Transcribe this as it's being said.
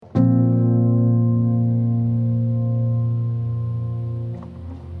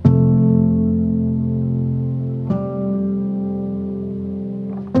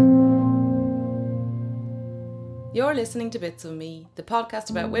You're listening to Bits of Me, the podcast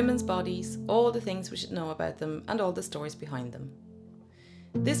about women's bodies, all the things we should know about them, and all the stories behind them.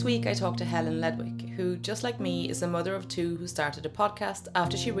 This week I talked to Helen Ledwick, who, just like me, is a mother of two who started a podcast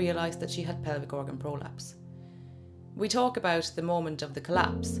after she realised that she had pelvic organ prolapse. We talk about the moment of the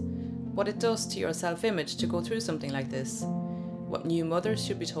collapse, what it does to your self-image to go through something like this, what new mothers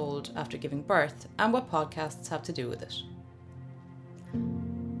should be told after giving birth, and what podcasts have to do with it.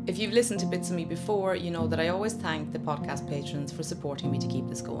 If you've listened to Bits of Me before, you know that I always thank the podcast patrons for supporting me to keep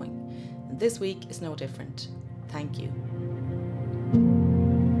this going. And this week is no different. Thank you.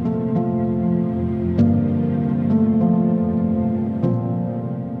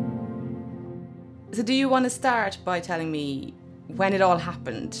 So do you want to start by telling me when it all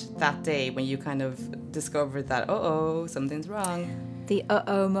happened that day when you kind of discovered that, something's wrong? The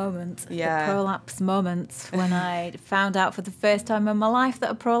moment, yeah. The prolapse moment when I found out for the first time in my life that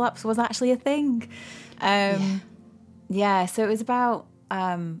a prolapse was actually a thing. So it was about,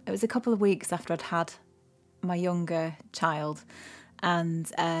 it was a couple of weeks after I'd had my younger child. And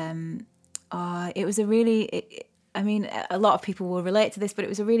it was a really, a lot of people will relate to this, but it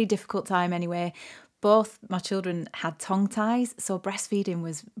was a really difficult time anyway. Both my children had tongue ties, so breastfeeding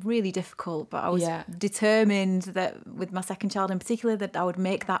was really difficult, but I was determined that with my second child in particular that I would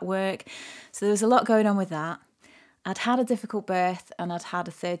make that work. So there was a lot going on with that. I'd had a difficult birth and I'd had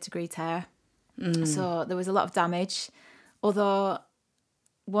a 3rd-degree tear. So there was a lot of damage. Although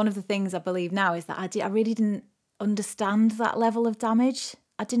one of the things I believe now is that I really didn't understand that level of damage.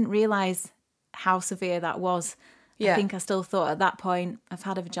 I didn't realise how severe that was. I think I still thought at that point, I've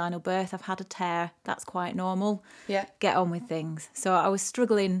had a vaginal birth, I've had a tear, that's quite normal. Yeah. Get on with things. So I was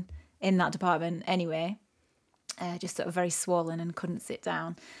struggling in that department anyway, just sort of very swollen and couldn't sit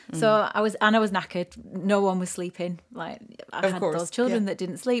down. So I was knackered. No one was sleeping. Like I had those children that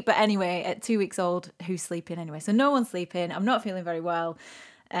didn't sleep. But anyway, at 2 weeks old, who's sleeping anyway? So no one's sleeping. I'm not feeling very well.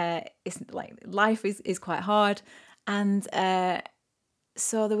 It's like life is quite hard. And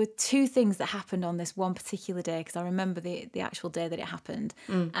so there were two things that happened on this one particular day, because I remember the actual day that it happened.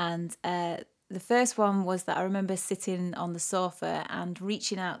 And the first one was that I remember sitting on the sofa and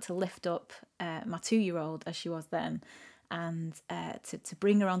reaching out to lift up my 2-year-old, as she was then, and to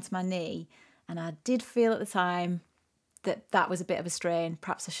bring her onto my knee. And I did feel at the time that was a bit of a strain.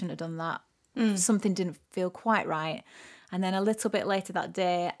 Perhaps I shouldn't have done that. Something didn't feel quite right. And then a little bit later that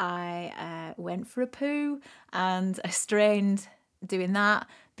day, I went for a poo and I strained doing that,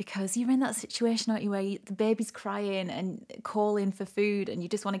 because you're in that situation, aren't you, where the baby's crying and calling for food and you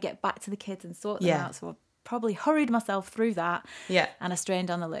just want to get back to the kids and sort them out. So I probably hurried myself through that and I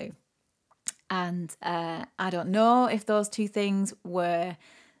strained on the loo. And I don't know if those two things were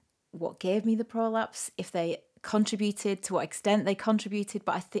what gave me the prolapse, if they contributed, to what extent they contributed,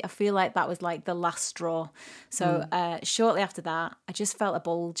 but I feel like that was like the last straw. So shortly after that, I just felt a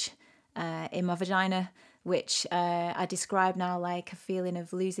bulge in my vagina, which I describe now like a feeling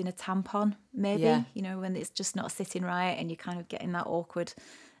of losing a tampon, maybe, when it's just not sitting right and you're kind of getting that awkward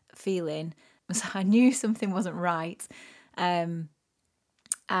feeling. So I knew something wasn't right. And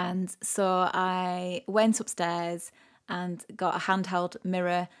so I went upstairs and got a handheld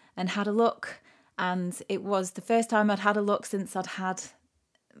mirror and had a look. And it was the first time I'd had a look since I'd had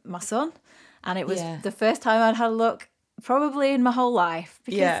my son. And it was the first time I'd had a look probably in my whole life,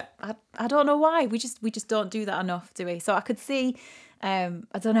 because I don't know why. We just don't do that enough, do we? So I could see, I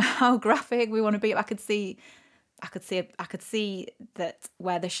don't know how graphic we want to be. I could see that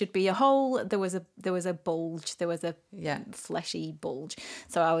where there should be a hole, there was a bulge. There was a fleshy bulge.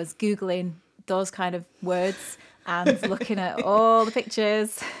 So I was Googling those kind of words and looking at all the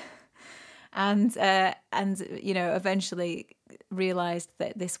pictures, and eventually realised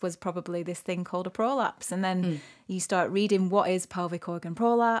that this was probably this thing called a prolapse. And then you start reading what is pelvic organ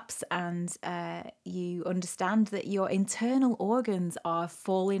prolapse, and you understand that your internal organs are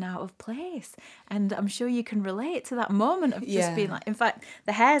falling out of place. And I'm sure you can relate to that moment of just being like, in fact,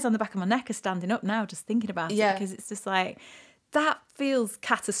 the hairs on the back of my neck are standing up now just thinking about it, because it's just like, that feels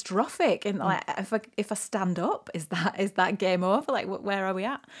catastrophic. And like, if I stand up, is that game over? Like, where are we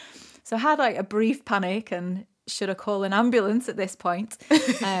at? So I had like a brief panic and should I call an ambulance at this point?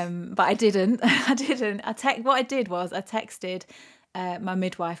 But I didn't. What I did was I texted my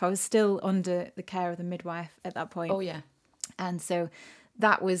midwife. I was still under the care of the midwife at that point. Oh, yeah. And so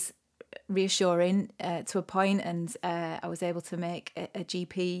that was reassuring to a point, and I was able to make a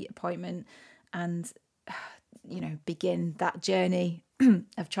GP appointment and, begin that journey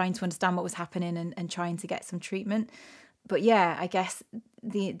of trying to understand what was happening and trying to get some treatment. But yeah, I guess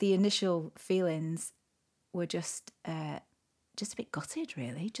the initial feelings were just a bit gutted,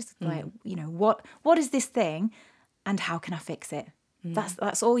 really. Just like, what is this thing? and how can I fix it?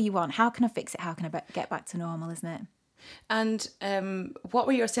 That's all you want. How can I fix it? How can I get back to normal, isn't it? And what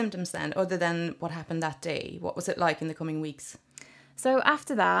were your symptoms then, other than what happened that day? What was it like in the coming weeks? So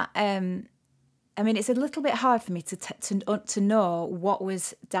after that, I mean, it's a little bit hard for me to know what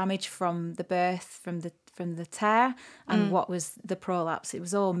was damage from the birth, from the tear, and what was the prolapse. It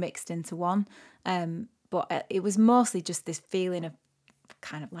was all mixed into one. But it was mostly just this feeling of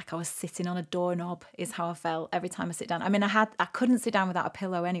kind of like I was sitting on a doorknob is how I felt every time I sit down. I mean, I couldn't sit down without a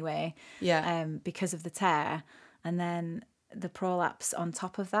pillow anyway. Yeah. Because of the tear, and then the prolapse on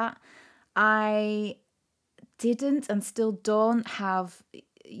top of that. I didn't and still don't have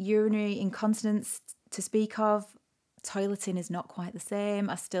urinary incontinence to speak of. Toileting is not quite the same.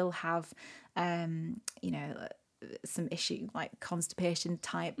 I still have, some issue like constipation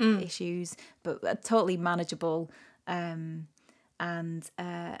type issues, but totally manageable. And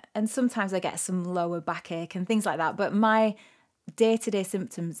sometimes I get some lower backache and things like that. But my day-to-day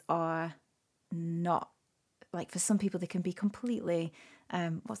symptoms are not, like, for some people they can be completely,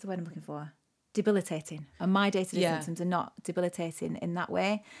 what's the word I'm looking for? Debilitating. And my day-to-day symptoms are not debilitating in that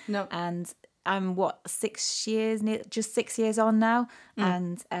way. No. And I'm 6 years, just 6 years on now,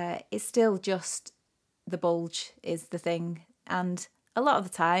 and it's still just the bulge is the thing. And a lot of the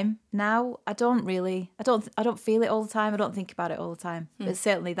time now, I don't feel it all the time. I don't think about it all the time. But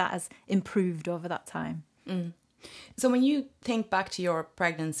certainly that has improved over that time. So when you think back to your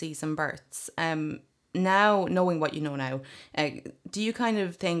pregnancies and births, now knowing what you know now, do you kind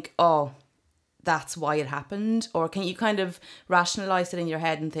of think, oh, that's why it happened? Or can you kind of rationalize it in your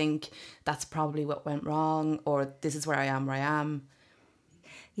head and think that's probably what went wrong, or this is where I am?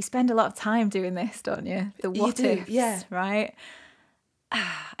 You spend a lot of time doing this, don't you? The what ifs, yeah. Right?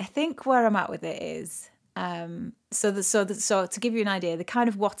 I think where I'm at with it is, so to give you an idea, the kind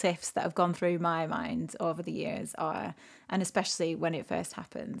of what ifs that have gone through my mind over the years are, and especially when it first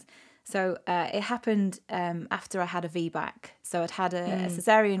happened. So it happened after I had a VBAC. So I'd had a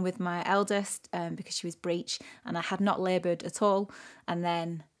cesarean with my eldest because she was breech, and I had not laboured at all. And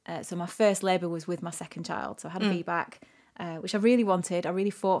then, so my first labour was with my second child. So I had a VBAC, which I really wanted. I really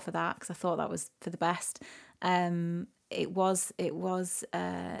fought for that because I thought that was for the best. It was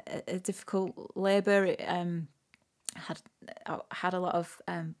a difficult labour. I had a lot of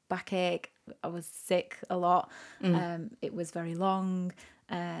backache. I was sick a lot. It was very long.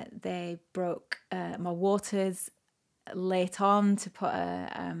 They broke my waters late on to put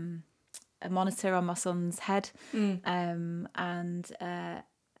a monitor on my son's head, and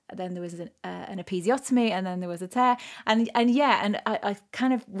then there was an episiotomy, and then there was a tear, and I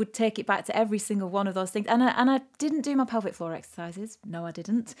kind of would take it back to every single one of those things, and I didn't do my pelvic floor exercises. No, I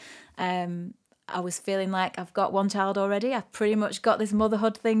didn't. I was feeling like I've got one child already. I've pretty much got this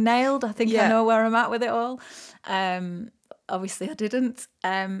motherhood thing nailed. I think I know where I'm at with it all. Obviously I didn't.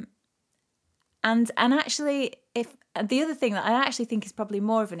 And actually, if the other thing that I actually think is probably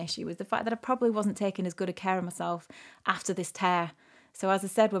more of an issue was the fact that I probably wasn't taking as good a care of myself after this tear. So as I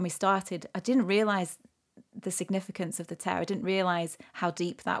said when we started, I didn't realise the significance of the tear. I didn't realise how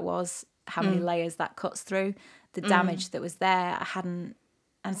deep that was, how many layers that cuts through, the damage that was there. I hadn't,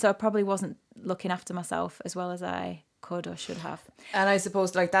 and so I probably wasn't looking after myself as well as I could or should have. And I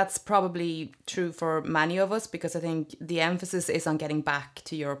suppose like that's probably true for many of us, because I think the emphasis is on getting back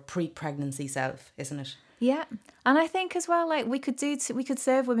to your pre-pregnancy self, isn't it? Yeah. And I think as well, like we could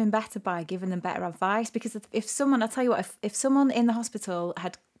serve women better by giving them better advice, because if someone, I'll tell you what, if someone in the hospital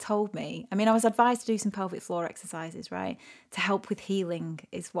had told me, I mean, I was advised to do some pelvic floor exercises, right, to help with healing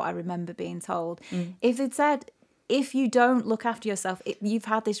is what I remember being told. If they'd said, if you don't look after yourself, you've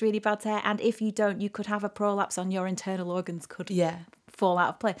had this really bad tear, and if you don't, you could have a prolapse on your internal organs, could fall out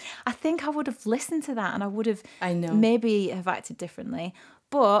of place. I think I would have listened to that, and I would have maybe have acted differently.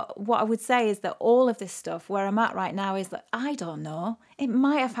 But what I would say is that all of this stuff where I'm at right now is that I don't know. It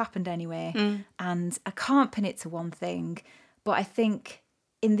might have happened anyway, and I can't pin it to one thing. But I think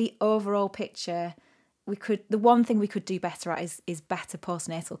in the overall picture, the one thing we could do better at is better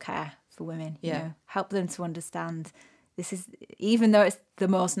postnatal care for women. You know, help them to understand this is, even though it's the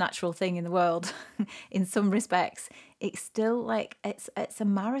most natural thing in the world, in some respects, it's still like it's a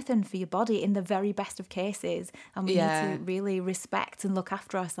marathon for your body in the very best of cases, and we need to really respect and look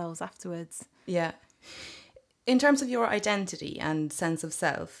after ourselves afterwards. Yeah. In terms of your identity and sense of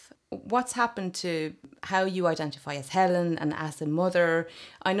self, what's happened to how you identify as Helen and as a mother?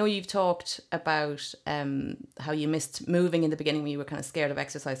 I know you've talked about how you missed moving in the beginning when you were kind of scared of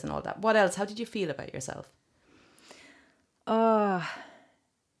exercise and all that. What else? How did you feel about yourself? Oh,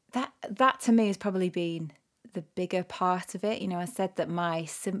 that to me has probably been the bigger part of it. You know, I said that my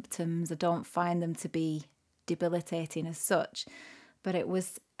symptoms, I don't find them to be debilitating as such, but it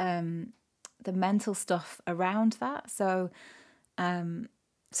was the mental stuff around that. So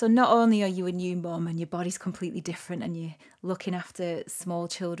not only are you a new mum and your body's completely different and you're looking after small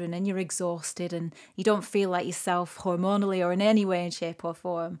children and you're exhausted and you don't feel like yourself hormonally or in any way in shape or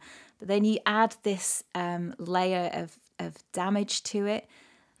form, but then you add this layer of damage to it,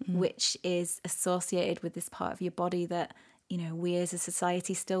 which is associated with this part of your body that, you know, we as a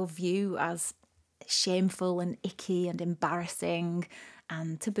society still view as shameful and icky and embarrassing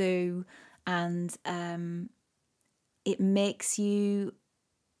and taboo. And it makes you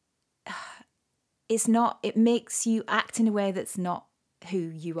act in a way that's not who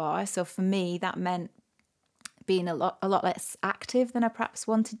you are. So for me, that meant being a lot less active than I perhaps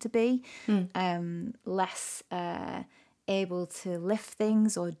wanted to be, less able to lift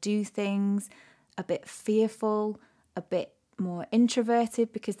things or do things, a bit fearful, a bit more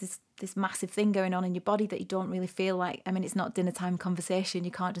introverted, because there's this massive thing going on in your body that you don't really feel like, I mean, it's not dinner time conversation.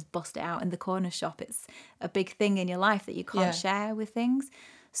 You can't just bust it out in the corner shop. It's a big thing in your life that you can't share with things.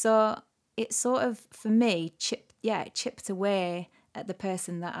 So it sort of, for me, chipped away at the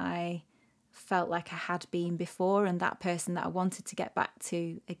person that I felt like I had been before and that person that I wanted to get back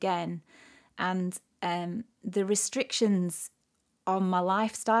to again. And the restrictions on my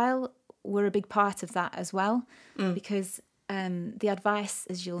lifestyle were a big part of that as well, because the advice,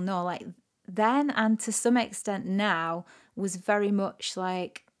 as you'll know, like then and to some extent now, was very much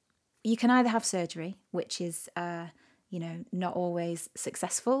like, you can either have surgery, which is not always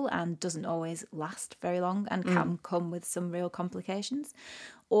successful and doesn't always last very long and can come with some real complications,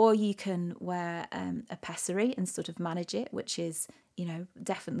 or you can wear a pessary and sort of manage it, which is, you know,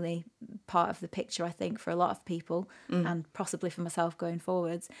 definitely part of the picture, I think, for a lot of people and possibly for myself going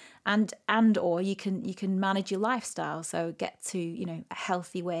forwards, and or you can manage your lifestyle, so get to, you know, a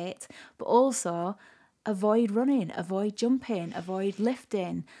healthy weight, but also avoid running, avoid jumping, avoid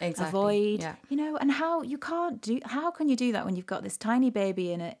lifting, avoid, you know, and how can you do that when you've got this tiny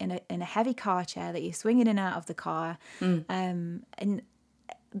baby in a heavy car chair that you're swinging in and out of the car, and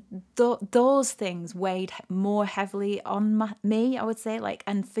those things weighed more heavily on me, I would say, like,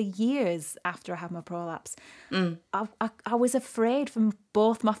 and for years after I had my prolapse, I was afraid for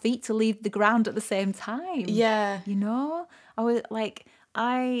both my feet to leave the ground at the same time. Yeah. You know, I was like,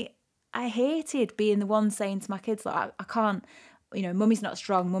 I hated being the one saying to my kids, like, I can't, you know, mummy's not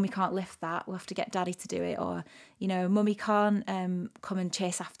strong, mummy can't lift that, we'll have to get daddy to do it, or, you know, mummy can't come and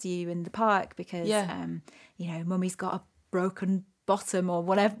chase after you in the park because, you know, mummy's got a broken bottom or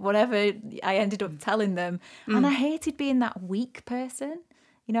whatever I ended up telling them. And I hated being that weak person.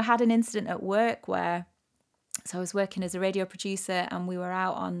 You know, I had an incident at work where, so I was working as a radio producer and we were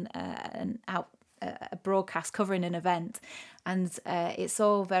out on a broadcast covering an event, and it's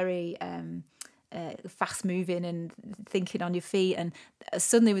all very fast moving and thinking on your feet, and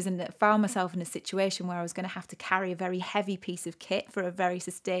suddenly found myself in a situation where I was going to have to carry a very heavy piece of kit for a very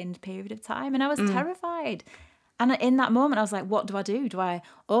sustained period of time, and I was terrified. And in that moment, I was like, what do I do? Do I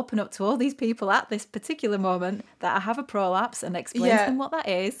open up to all these people at this particular moment that I have a prolapse and explain to them what that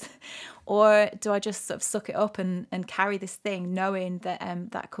is? Or do I just sort of suck it up and carry this thing knowing that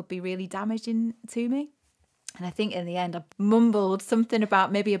that could be really damaging to me? And I think in the end, I mumbled something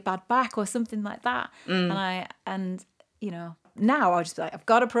about maybe a bad back or something like that. And you know, now I'll just be like, I've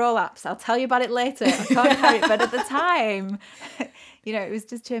got a prolapse. I'll tell you about it later. I can't carry it. But at the time, you know, it was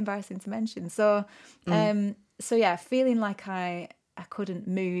just too embarrassing to mention. So, So yeah, feeling like I couldn't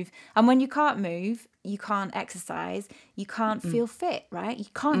move. And when you can't move, you can't exercise, you can't feel fit, right? You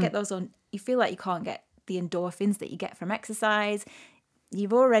can't get those on, you feel like you can't get the endorphins that you get from exercise. You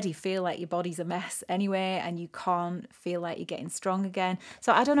already feel like your body's a mess anyway, and you can't feel like you're getting strong again.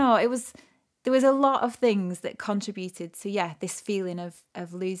 So I don't know, there was a lot of things that contributed to, this feeling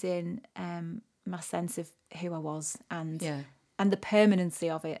of losing my sense of who I was and the permanency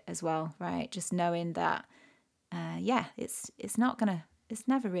of it as well, right? Just knowing that, it's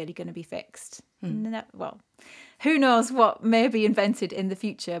never really going to be fixed. No, well, who knows what may be invented in the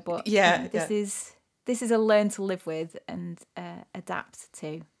future, but this is a learn to live with and adapt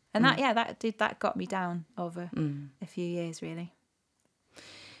to. And that got me down over a few years, really.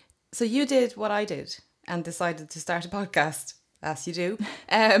 So you did what I did and decided to start a podcast, as you do.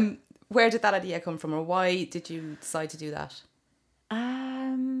 Where did that idea come from, or why did you decide to do that?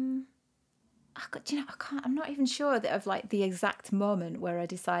 I'm not even sure of like the exact moment where I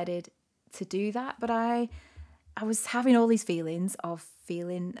decided to do that, but I was having all these feelings of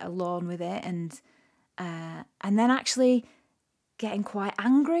feeling alone with it, and then actually getting quite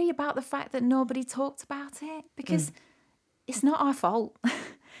angry about the fact that nobody talked about it, because it's not our fault.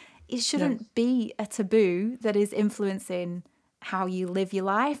 it shouldn't be a taboo that is influencing how you live your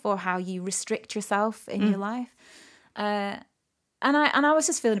life or how you restrict yourself in your life. And I was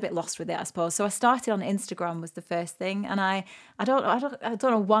just feeling a bit lost with it, I suppose. So I started on Instagram was the first thing, and I don't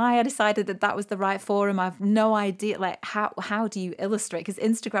know why I decided that was the right forum. I've no idea, like how do you illustrate? Because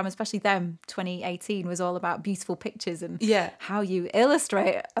Instagram, especially 2018, was all about beautiful pictures, and how you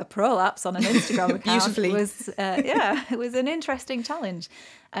illustrate a prolapse on an Instagram account beautifully was it was an interesting challenge.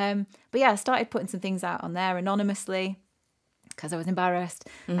 But yeah, I started putting some things out on there anonymously because I was embarrassed,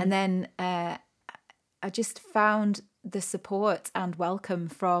 and then I just found the support and welcome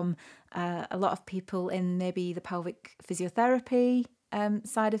from a lot of people in maybe the pelvic physiotherapy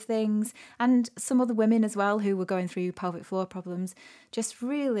side of things, and some other women as well who were going through pelvic floor problems, just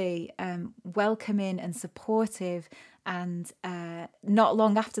really welcoming and supportive. And not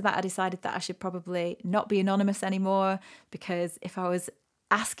long after that, I decided that I should probably not be anonymous anymore, because if I was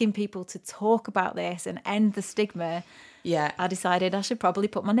asking people to talk about this and end the stigma, I decided I should probably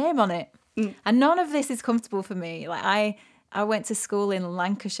put my name on it. And none of this is comfortable for me. Like I went to school in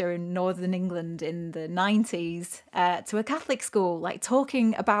Lancashire in Northern England in the 90s to a Catholic school. Like,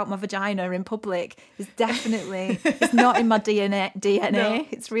 talking about my vagina in public is definitely, it's not in my DNA. No.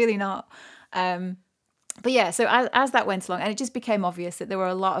 It's really not. But yeah, so as that went along, and it just became obvious that there were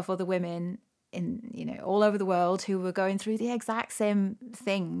a lot of other women in, all over the world who were going through the exact same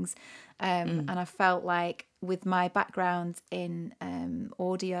things. And I felt like with my background in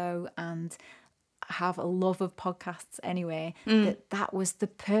audio, and I have a love of podcasts anyway, that was the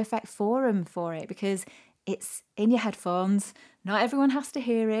perfect forum for it, because it's in your headphones. Not everyone has to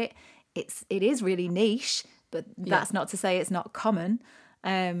hear it. It is really niche, but that's not to say it's not common.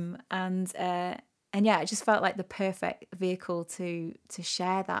 And yeah, it just felt like the perfect vehicle to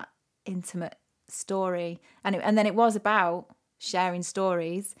share that intimate story. And then it was about sharing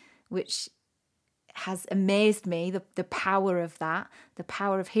stories, which has amazed me, the power of that, the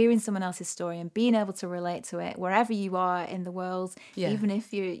power of hearing someone else's story and being able to relate to it wherever you are in the world, even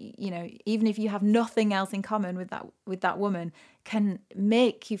if even if you have nothing else in common with that woman, can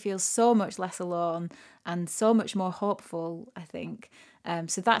make you feel so much less alone and so much more hopeful, I think.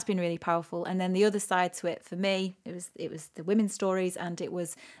 So that's been really powerful. And then the other side to it for me, it was the women's stories, and it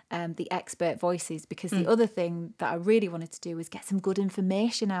was the expert voices, because the other thing that I really wanted to do was get some good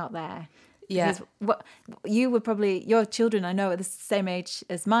information out there. Because what you were probably, your children I know are the same age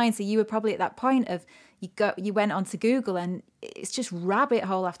as mine, so you were probably at that point of you went onto Google and it's just rabbit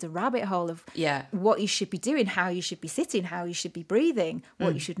hole after rabbit hole of what you should be doing, how you should be sitting, how you should be breathing,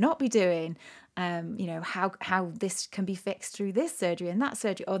 what you should not be doing, how this can be fixed through this surgery and that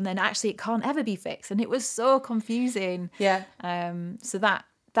surgery, and then actually it can't ever be fixed, and it was so confusing. So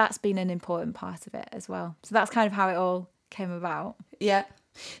that's been an important part of it as well. So that's kind of how it all came about.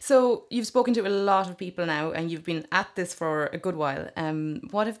 So you've spoken to a lot of people now, and you've been at this for a good while.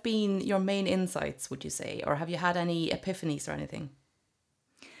 What have been your main insights, would you say? Or have you had any epiphanies or anything?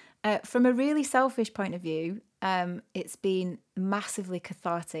 From a really selfish point of view, it's been massively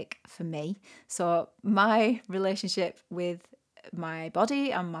cathartic for me. So my relationship with my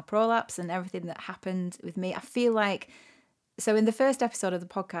body and my prolapse and everything that happened with me, I feel like... So in the first episode of the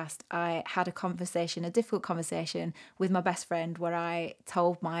podcast, I had a difficult conversation with my best friend where I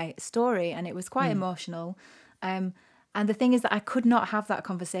told my story, and it was quite emotional. And the thing is that I could not have that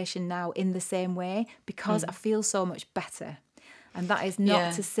conversation now in the same way, because I feel so much better. And that is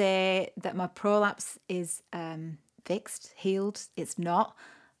not to say that my prolapse is fixed, healed. It's not.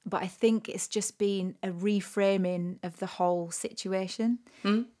 But I think it's just been a reframing of the whole situation.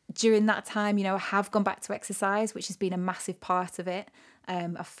 During that time, I have gone back to exercise, which has been a massive part of it.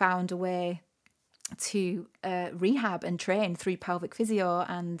 I've found a way to rehab and train through pelvic physio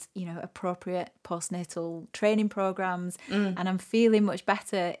and, appropriate postnatal training programs. And I'm feeling much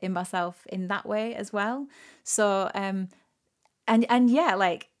better in myself in that way as well. So, and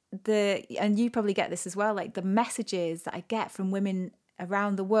you probably get this as well, like the messages that I get from women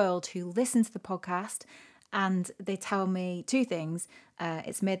around the world who listen to the podcast, and they tell me two things.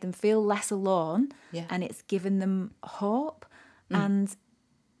 It's made them feel less alone, and it's given them hope. And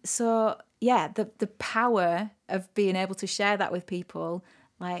so, the power of being able to share that with people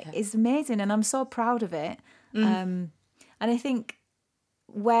is amazing, and I'm so proud of it. And I think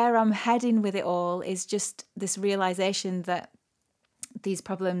where I'm heading with it all is just this realization that these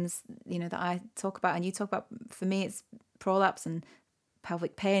problems, that I talk about and you talk about, for me, it's prolapse and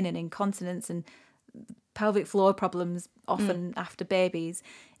pelvic pain and incontinence and pelvic floor problems often after babies.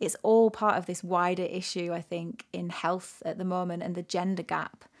 It's all part of this wider issue, I think, in health at the moment, and the gender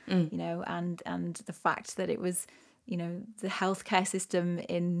gap, and the fact that it was, the healthcare system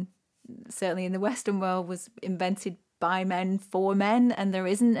in certainly in the Western world, was invented by men for men, and there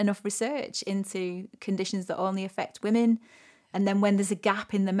isn't enough research into conditions that only affect women. And then when there's a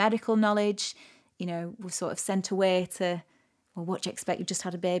gap in the medical knowledge, we're sort of sent away to, well, what do you expect? You've just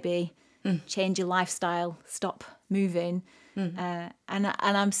had a baby, change your lifestyle, stop moving. And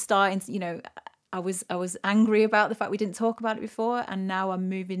I'm starting to, I was angry about the fact we didn't talk about it before, and now I'm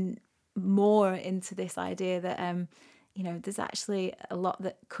moving more into this idea that there's actually a lot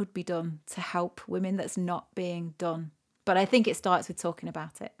that could be done to help women that's not being done. But I think it starts with talking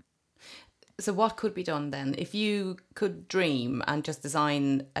about it. So what could be done then? If you could dream and just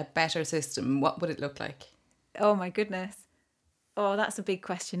design a better system, what would it look like? Oh my goodness. Oh, that's a big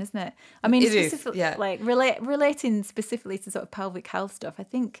question, isn't it? I mean, like relating specifically to sort of pelvic health stuff, I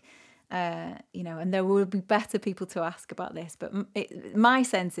think, and there will be better people to ask about this, but my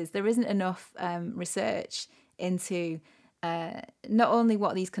sense is there isn't enough research into not only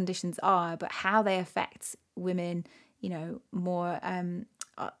what these conditions are, but how they affect women, more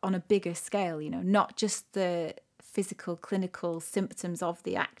on a bigger scale, not just the physical, clinical symptoms of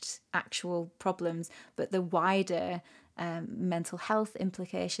the actual problems, but the wider mental health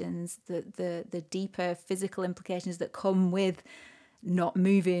implications, the deeper physical implications that come with not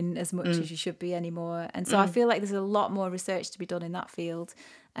moving as much as you should be anymore. And so I feel like there's a lot more research to be done in that field.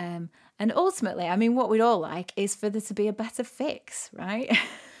 And ultimately, I mean, what we'd all like is for there to be a better fix, right?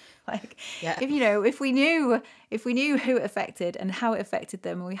 If we knew who it affected and how it affected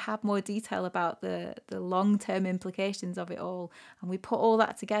them, and we had more detail about the long-term implications of it all, and we put all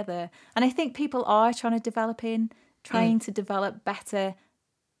that together, and I think people are trying to develop better,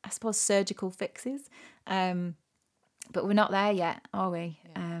 I suppose, surgical fixes, but we're not there yet, are we?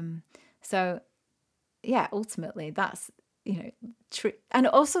 Ultimately that's and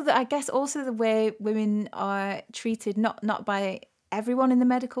also I guess also the way women are treated, not by everyone in the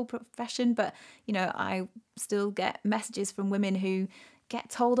medical profession, but I still get messages from women who get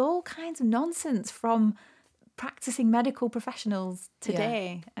told all kinds of nonsense from practicing medical professionals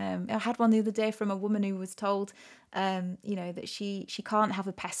today. I had one the other day from a woman who was told that she can't have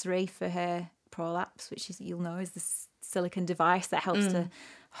a pessary for her prolapse, which is, you'll know, is this silicone device that helps to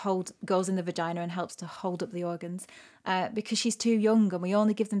goes in the vagina and helps to hold up the organs, because she's too young, and we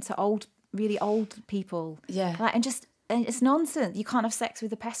only give them to really old people. And it's nonsense. You can't have sex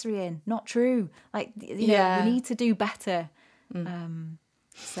with a pessary in. Not true. Like, we need to do better. I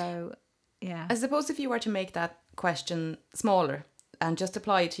suppose if you were to make that question smaller and just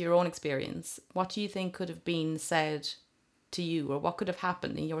apply it to your own experience, what do you think could have been said to you, or what could have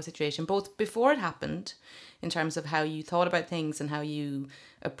happened in your situation, both before it happened, in terms of how you thought about things and how you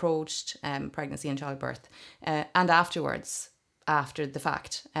approached pregnancy and childbirth, and afterwards, after the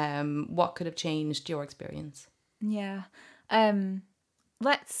fact, what could have changed your experience? Yeah.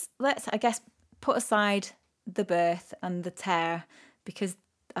 Let's I guess put aside the birth and the tear, because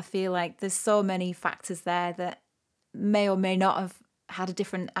I feel like there's so many factors there that may or may not have had a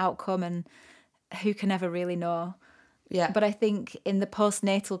different outcome, and who can ever really know. Yeah. But I think in the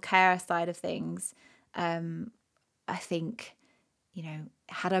postnatal care side of things, I think,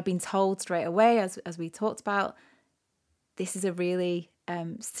 had I been told straight away, as we talked about, this is a really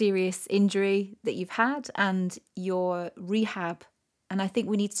serious injury that you've had, and your rehab, and I think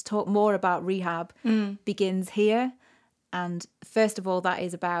we need to talk more about rehab, begins here. And first of all, that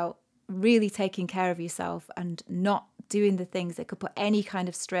is about really taking care of yourself and not doing the things that could put any kind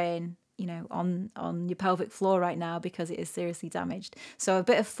of strain, on your pelvic floor right now, because it is seriously damaged. So a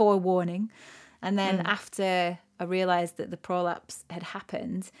bit of forewarning. And then after I realised that the prolapse had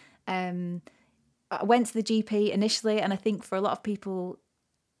happened, I went to the GP initially, and I think for a lot of people,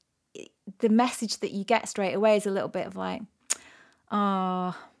 the message that you get straight away is a little bit of like,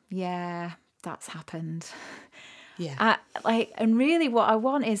 oh, yeah, that's happened. Yeah. And really what I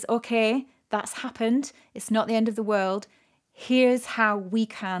want is, okay, that's happened. It's not the end of the world. Here's how we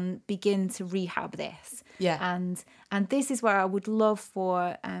can begin to rehab this. Yeah. And this is where I would love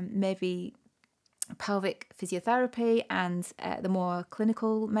for maybe pelvic physiotherapy and the more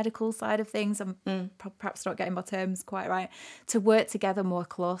clinical medical side of things, I'm perhaps not getting my terms quite right, to work together more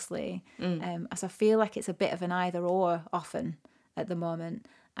closely, as I feel like it's a bit of an either or often at the moment.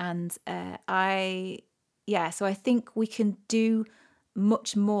 And so I think we can do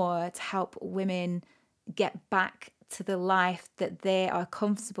much more to help women get back to the life that they are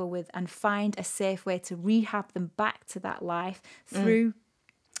comfortable with, and find a safe way to rehab them back to that life through,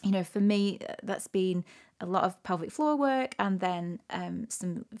 for me, that's been a lot of pelvic floor work, and then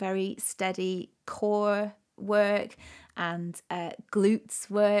some very steady core work and glutes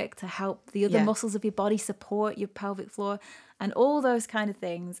work to help the other muscles of your body support your pelvic floor and all those kind of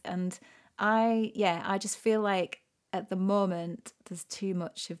things. And I just feel like at the moment there's too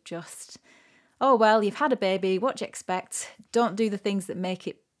much of just, oh, well, you've had a baby, what do you expect? Don't do the things that make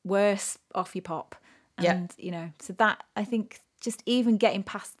it worse, off you pop. And, you know, so that, I think just even getting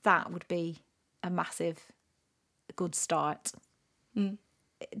past that would be a massive good start. Do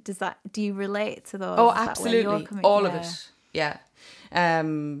you relate to those? Oh, absolutely. All of it. Yeah.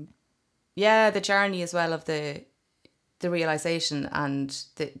 The journey as well of the realization and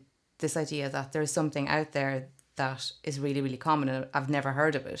this idea that there's something out there that is really, really common and I've never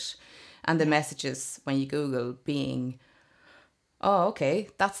heard of it. And the messages when you Google being, oh, okay,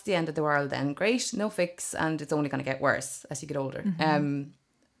 that's the end of the world then. Great, no fix, and it's only going to get worse as you get older. And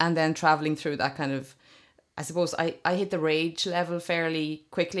then traveling through that kind of, I suppose I hit the rage level fairly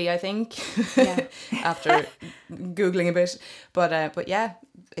quickly, I think, after Googling a bit. But yeah,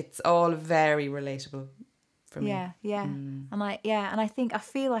 it's all very relatable for me. Yeah. And I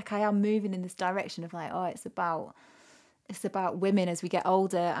feel like I am moving in this direction of like, oh, it's about women as we get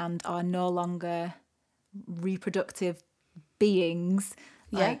older and are no longer reproductive beings.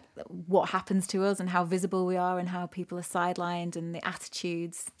 Like what happens to us and how visible we are and how people are sidelined and the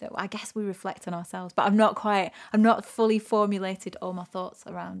attitudes that I guess we reflect on ourselves. But I'm not fully formulated all my thoughts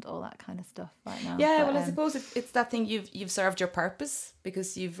around all that kind of stuff right now. Yeah, but I suppose it's that thing you've served your purpose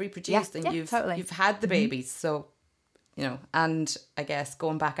because you've reproduced and you've had the babies. So, you know, and I guess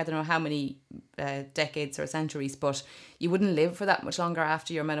going back, I don't know how many decades or centuries, but you wouldn't live for that much longer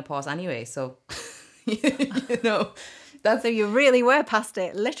after your menopause anyway. So, you know. So you really were past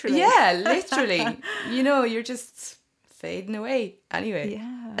it, literally. Yeah, literally. You know, you're just fading away anyway.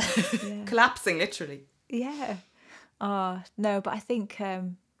 Yeah. Collapsing, literally. Yeah. Oh, no, but I think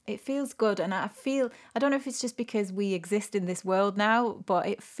it feels good. And I don't know if it's just because we exist in this world now, but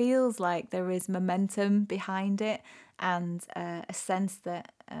it feels like there is momentum behind it and a sense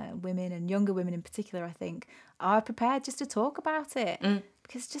that women and younger women in particular, I think, are prepared just to talk about it.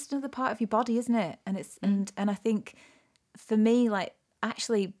 Because it's just another part of your body, isn't it? And it's and I think... for me, like,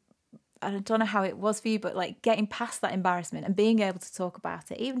 actually, I don't know how it was for you, but like getting past that embarrassment and being able to talk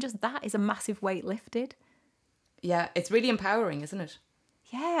about it, even just that is a massive weight lifted. Yeah, it's really empowering, isn't it?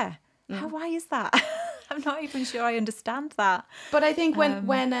 Yeah. Why is that? I'm not even sure I understand that. But I think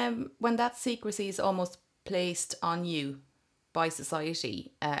when that secrecy is almost placed on you by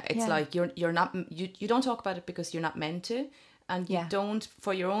society, it's like you're not you don't talk about it because you're not meant to. And you don't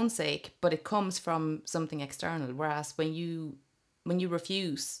for your own sake, but it comes from something external. Whereas when you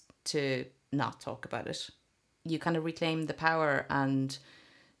refuse to not talk about it, you kind of reclaim the power and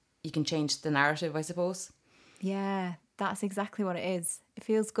you can change the narrative, I suppose. Yeah, that's exactly what it is. It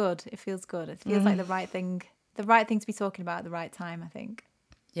feels good. It feels like the right thing to be talking about at the right time, I think.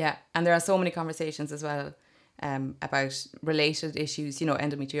 Yeah, and there are so many conversations as well. About related issues, you know,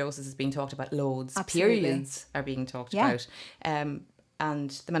 endometriosis is being talked about loads. Absolutely. Periods are being talked about, and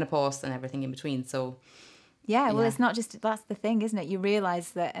the menopause and everything in between. So, it's not just, that's the thing, isn't it? You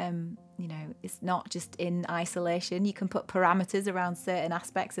realise that, you know, it's not just in isolation. You can put parameters around certain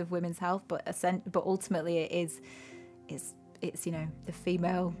aspects of women's health, but ultimately it is, it's you know, the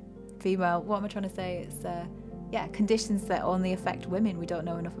female. What am I trying to say? It's conditions that only affect women. We don't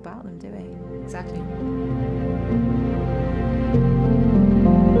know enough about them, do we? Exactly.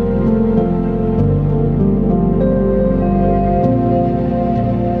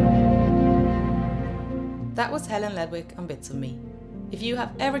 That was Helen Ledwick on Bits of Me. If you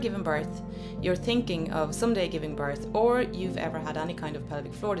have ever given birth, you're thinking of someday giving birth, or you've ever had any kind of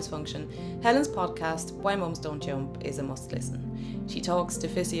pelvic floor dysfunction, Helen's podcast, Why Mums Don't Jump, is a must listen. She talks to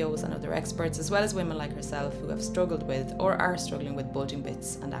physios and other experts, as well as women like herself who have struggled with or are struggling with bulging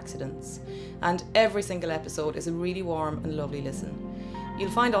bits and accidents. And every single episode is a really warm and lovely listen.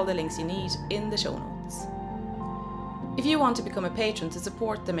 You'll find all the links you need in the show notes. If you want to become a patron to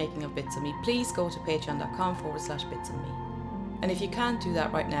support the making of Bits of Me, please go to patreon.com/bitsofme. And if you can't do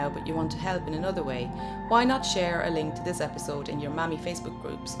that right now, but you want to help in another way, why not share a link to this episode in your Mammy Facebook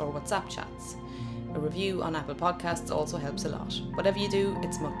groups or WhatsApp chats? A review on Apple Podcasts also helps a lot. Whatever you do,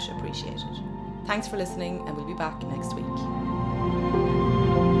 it's much appreciated. Thanks for listening, and we'll be back next week.